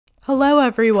Hello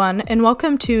everyone, and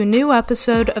welcome to a new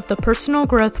episode of the Personal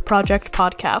Growth Project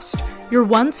podcast, your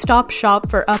one-stop shop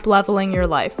for up-leveling your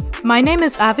life. My name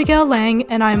is Abigail Lang,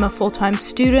 and I am a full-time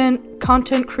student,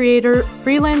 content creator,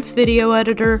 freelance video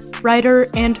editor, writer,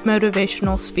 and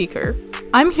motivational speaker.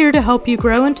 I'm here to help you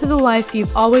grow into the life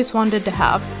you've always wanted to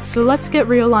have, so let's get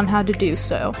real on how to do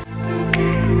so.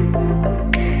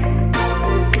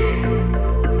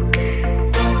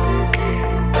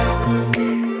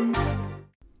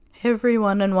 Hey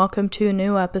everyone, and welcome to a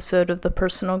new episode of the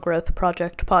Personal Growth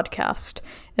Project podcast.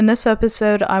 In this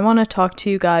episode, I want to talk to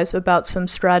you guys about some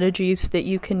strategies that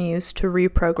you can use to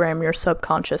reprogram your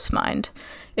subconscious mind.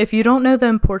 If you don't know the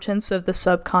importance of the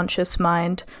subconscious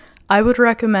mind, I would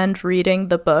recommend reading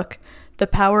the book, The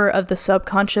Power of the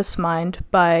Subconscious Mind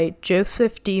by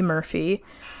Joseph D. Murphy.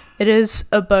 It is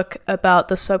a book about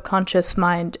the subconscious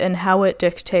mind and how it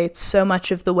dictates so much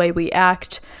of the way we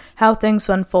act, how things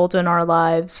unfold in our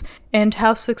lives, and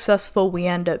how successful we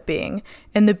end up being.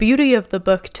 And the beauty of the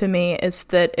book to me is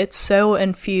that it's so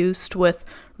infused with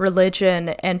religion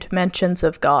and mentions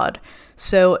of God.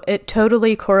 So it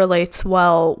totally correlates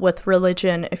well with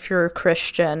religion if you're a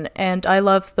Christian, and I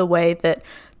love the way that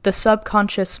the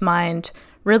subconscious mind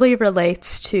really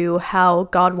relates to how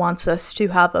God wants us to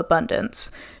have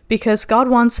abundance. Because God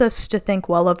wants us to think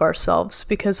well of ourselves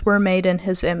because we're made in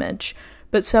His image.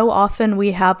 But so often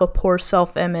we have a poor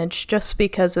self-image just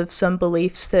because of some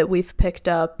beliefs that we've picked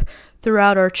up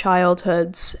throughout our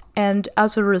childhoods. And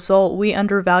as a result, we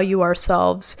undervalue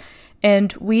ourselves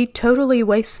and we totally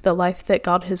waste the life that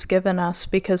God has given us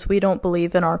because we don't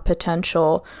believe in our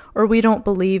potential or we don't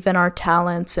believe in our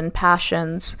talents and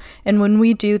passions. And when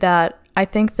we do that, I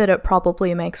think that it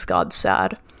probably makes God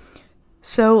sad.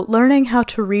 So learning how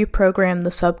to reprogram the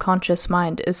subconscious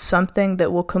mind is something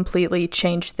that will completely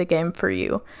change the game for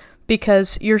you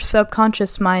because your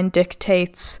subconscious mind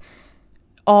dictates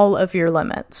all of your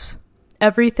limits.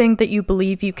 Everything that you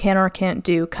believe you can or can't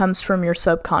do comes from your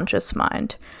subconscious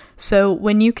mind. So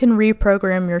when you can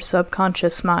reprogram your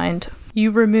subconscious mind, you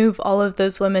remove all of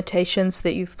those limitations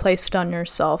that you've placed on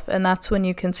yourself, and that's when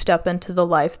you can step into the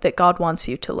life that God wants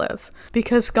you to live.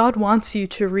 Because God wants you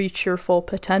to reach your full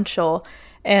potential,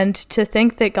 and to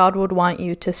think that God would want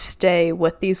you to stay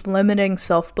with these limiting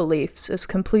self-beliefs is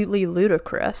completely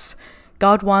ludicrous.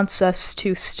 God wants us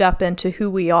to step into who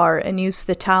we are and use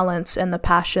the talents and the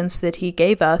passions that He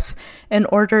gave us in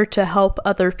order to help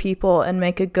other people and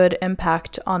make a good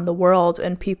impact on the world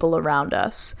and people around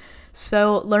us.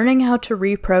 So learning how to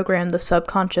reprogram the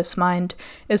subconscious mind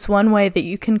is one way that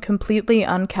you can completely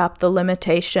uncap the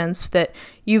limitations that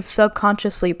you've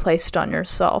subconsciously placed on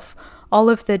yourself. All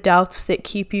of the doubts that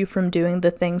keep you from doing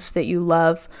the things that you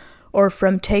love or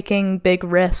from taking big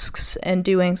risks and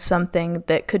doing something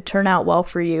that could turn out well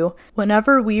for you.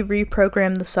 Whenever we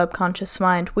reprogram the subconscious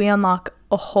mind, we unlock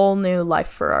a whole new life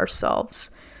for ourselves.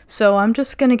 So I'm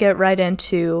just going to get right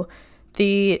into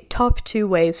the top 2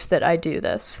 ways that I do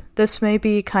this. This may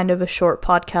be kind of a short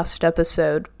podcast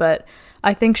episode, but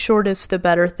I think short is the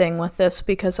better thing with this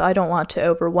because I don't want to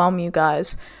overwhelm you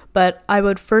guys. But I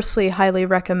would firstly highly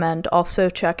recommend also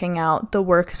checking out the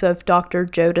works of Dr.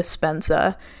 Joe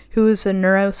Dispenza, who is a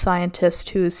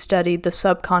neuroscientist who has studied the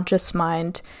subconscious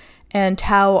mind and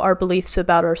how our beliefs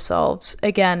about ourselves,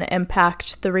 again,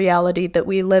 impact the reality that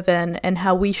we live in and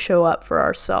how we show up for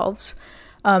ourselves.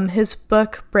 His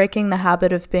book, Breaking the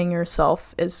Habit of Being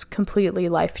Yourself, is completely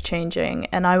life-changing,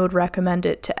 and I would recommend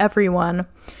it to everyone.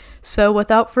 So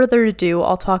without further ado,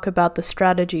 I'll talk about the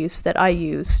strategies that I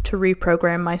use to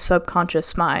reprogram my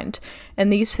subconscious mind,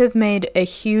 and these have made a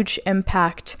huge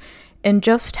impact in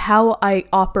just how I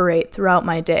operate throughout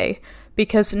my day,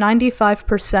 because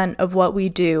 95% of what we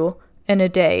do in a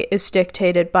day is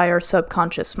dictated by our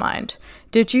subconscious mind.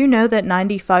 Did you know that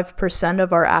 95%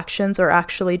 of our actions are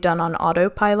actually done on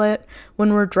autopilot?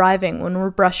 When we're driving, when we're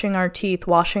brushing our teeth,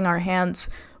 washing our hands,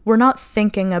 we're not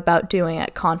thinking about doing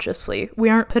it consciously. We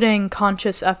aren't putting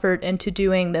conscious effort into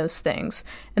doing those things.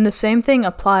 And the same thing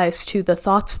applies to the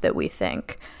thoughts that we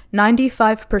think.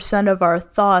 95% of our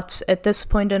thoughts at this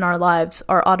point in our lives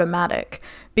are automatic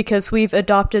because we've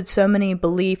adopted so many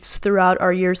beliefs throughout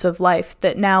our years of life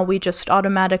that now we just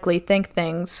automatically think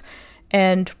things,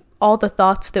 and all the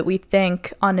thoughts that we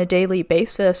think on a daily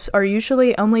basis are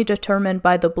usually only determined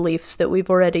by the beliefs that we've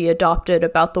already adopted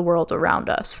about the world around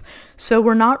us. So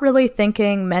we're not really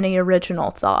thinking many original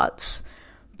thoughts.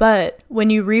 But when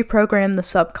you reprogram the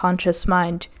subconscious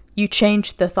mind, you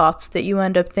change the thoughts that you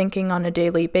end up thinking on a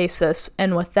daily basis,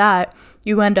 and with that,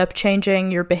 you end up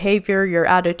changing your behavior, your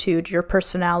attitude, your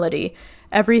personality.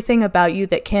 Everything about you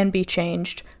that can be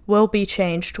changed will be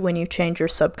changed when you change your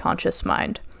subconscious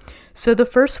mind. So the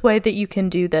first way that you can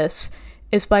do this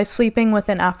is by sleeping with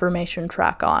an affirmation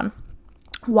track on.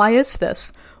 Why is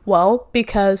this? Well,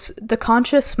 because the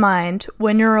conscious mind,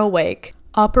 when you're awake,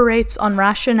 operates on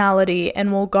rationality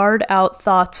and will guard out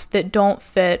thoughts that don't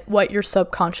fit what your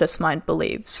subconscious mind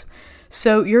believes.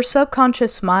 So your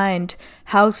subconscious mind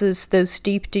houses those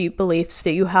deep, deep beliefs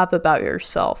that you have about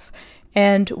yourself.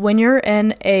 And when you're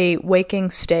in a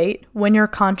waking state, when your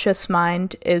conscious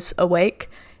mind is awake,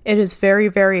 it is very,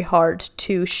 very hard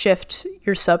to shift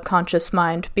your subconscious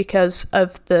mind because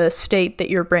of the state that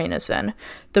your brain is in.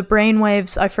 The brain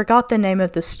waves, I forgot the name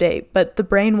of the state, but the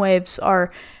brain waves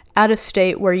are at a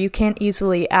state where you can't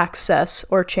easily access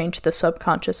or change the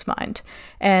subconscious mind.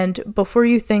 And before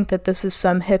you think that this is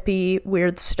some hippie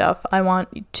weird stuff, I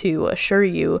want to assure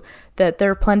you that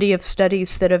there are plenty of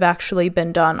studies that have actually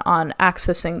been done on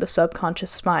accessing the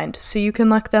subconscious mind. So you can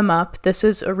look them up. This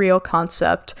is a real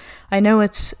concept. I know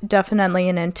it's definitely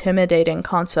an intimidating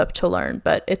concept to learn,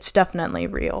 but it's definitely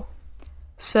real.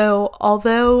 So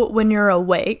although when you're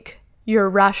awake, your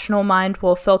rational mind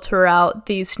will filter out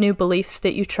these new beliefs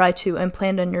that you try to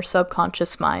implant in your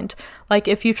subconscious mind. Like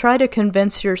if you try to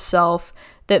convince yourself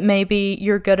that maybe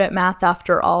you're good at math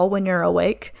after all when you're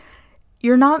awake,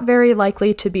 you're not very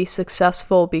likely to be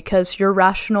successful because your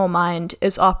rational mind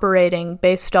is operating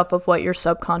based off of what your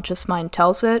subconscious mind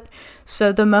tells it.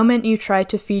 So the moment you try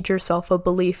to feed yourself a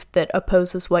belief that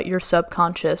opposes what your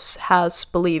subconscious has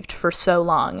believed for so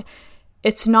long,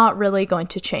 it's not really going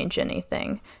to change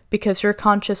anything because your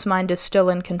conscious mind is still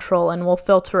in control and will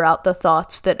filter out the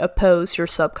thoughts that oppose your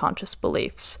subconscious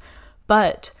beliefs.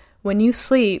 But when you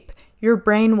sleep, your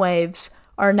brain waves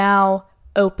are now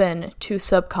open to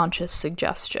subconscious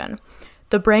suggestion.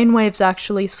 The brain waves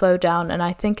actually slow down, and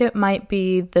I think it might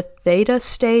be the theta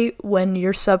state when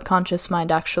your subconscious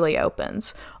mind actually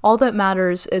opens. All that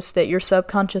matters is that your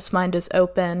subconscious mind is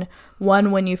open,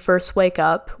 1, when you first wake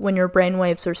up, when your brain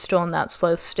waves are still in that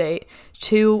slow state,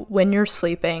 2, when you're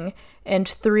sleeping, and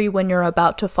 3, when you're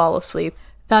about to fall asleep.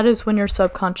 That is when your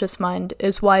subconscious mind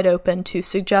is wide open to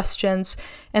suggestions,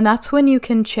 and that's when you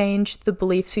can change the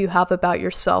beliefs you have about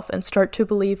yourself and start to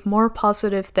believe more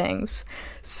positive things.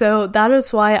 So that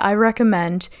is why I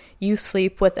recommend you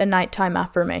sleep with a nighttime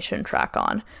affirmation track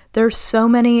on. There's so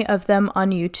many of them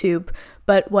on YouTube,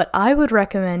 but what I would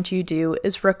recommend you do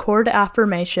is record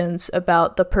affirmations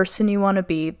about the person you want to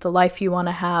be, the life you want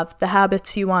to have, the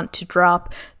habits you want to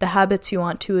drop, the habits you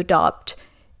want to adopt,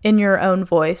 in your own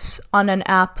voice on an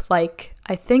app like,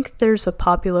 I think there's a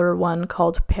popular one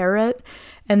called Parrot,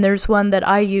 and there's one that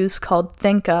I use called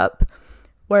Think Up,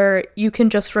 where you can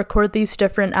just record these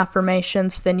different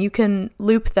affirmations, then you can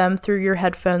loop them through your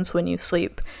headphones when you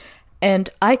sleep. And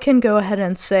I can go ahead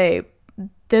and say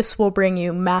this will bring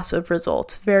you massive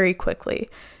results very quickly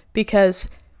because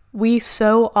we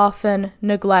so often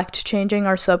neglect changing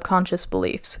our subconscious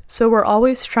beliefs. So we're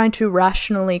always trying to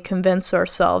rationally convince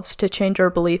ourselves to change our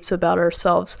beliefs about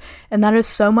ourselves. And that is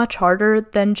so much harder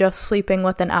than just sleeping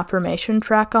with an affirmation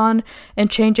track on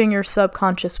and changing your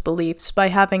subconscious beliefs by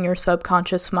having your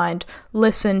subconscious mind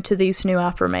listen to these new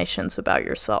affirmations about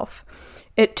yourself.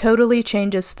 It totally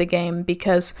changes the game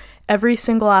because every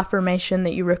single affirmation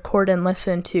that you record and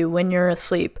listen to when you're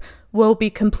asleep will be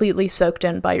completely soaked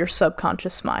in by your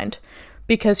subconscious mind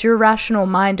because your rational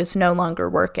mind is no longer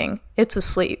working. It's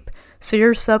asleep. So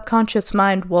your subconscious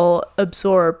mind will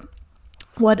absorb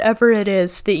whatever it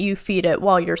is that you feed it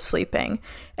while you're sleeping.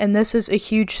 And this is a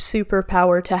huge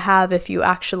superpower to have if you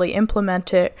actually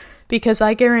implement it because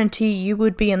I guarantee you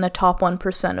would be in the top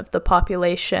 1% of the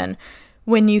population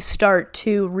when you start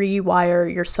to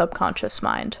rewire your subconscious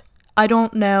mind. I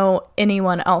don't know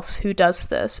anyone else who does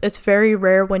this. It's very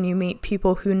rare when you meet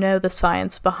people who know the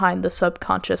science behind the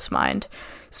subconscious mind.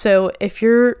 So if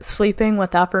you're sleeping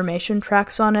with affirmation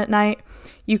tracks on at night,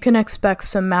 you can expect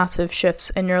some massive shifts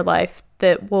in your life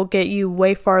that will get you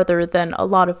way farther than a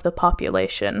lot of the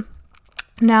population.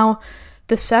 Now,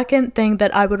 the second thing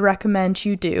that I would recommend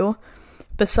you do,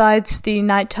 besides the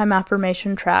nighttime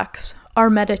affirmation tracks, are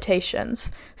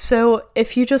meditations. So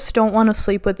if you just don't want to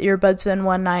sleep with earbuds in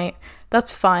one night,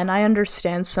 that's fine. I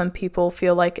understand some people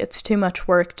feel like it's too much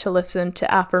work to listen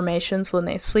to affirmations when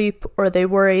they sleep, or they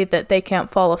worry that they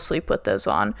can't fall asleep with those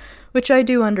on, which I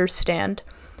do understand.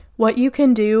 What you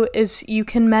can do is you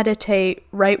can meditate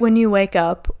right when you wake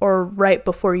up or right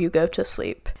before you go to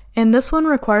sleep. And this one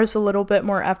requires a little bit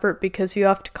more effort because you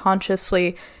have to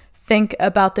consciously think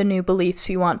about the new beliefs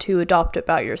you want to adopt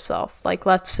about yourself. Like,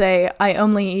 let's say, I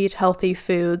only eat healthy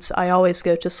foods, I always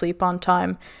go to sleep on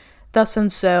time. Thus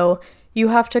and so, you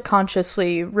have to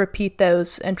consciously repeat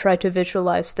those and try to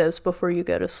visualize those before you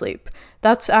go to sleep.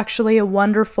 That's actually a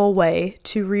wonderful way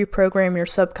to reprogram your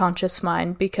subconscious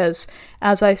mind because,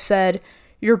 as I said,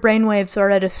 your brainwaves are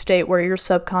at a state where your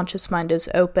subconscious mind is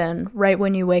open right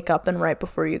when you wake up and right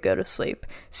before you go to sleep.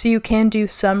 So you can do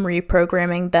some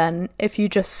reprogramming then if you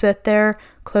just sit there,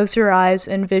 close your eyes,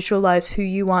 and visualize who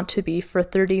you want to be for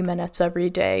 30 minutes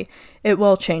every day. It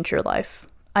will change your life.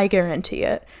 I guarantee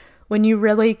it. When you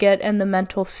really get in the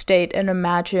mental state and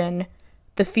imagine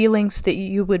the feelings that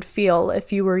you would feel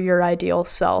if you were your ideal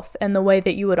self and the way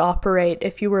that you would operate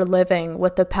if you were living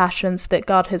with the passions that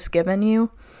God has given you,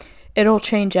 it'll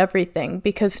change everything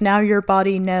because now your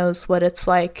body knows what it's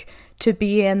like to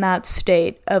be in that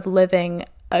state of living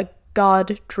a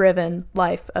God-driven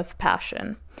life of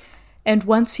passion. And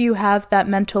once you have that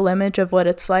mental image of what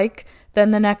it's like,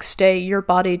 then the next day your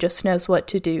body just knows what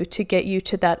to do to get you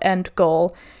to that end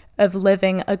goal of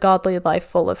living a godly life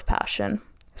full of passion.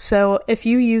 So if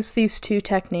you use these two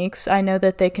techniques, I know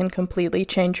that they can completely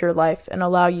change your life and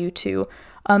allow you to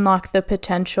unlock the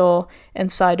potential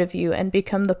inside of you and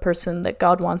become the person that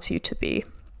God wants you to be.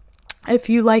 If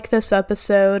you like this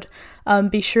episode,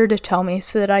 be sure to tell me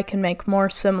so that I can make more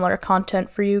similar content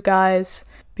for you guys,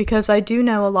 because I do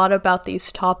know a lot about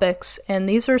these topics, and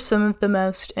these are some of the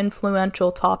most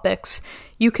influential topics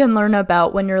you can learn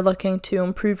about when you're looking to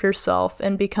improve yourself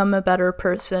and become a better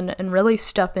person and really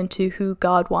step into who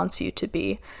God wants you to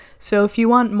be. So if you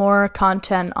want more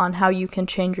content on how you can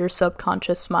change your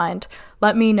subconscious mind,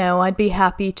 let me know. I'd be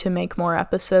happy to make more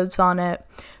episodes on it.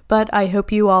 But I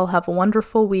hope you all have a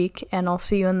wonderful week, and I'll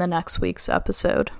see you in the next week's episode.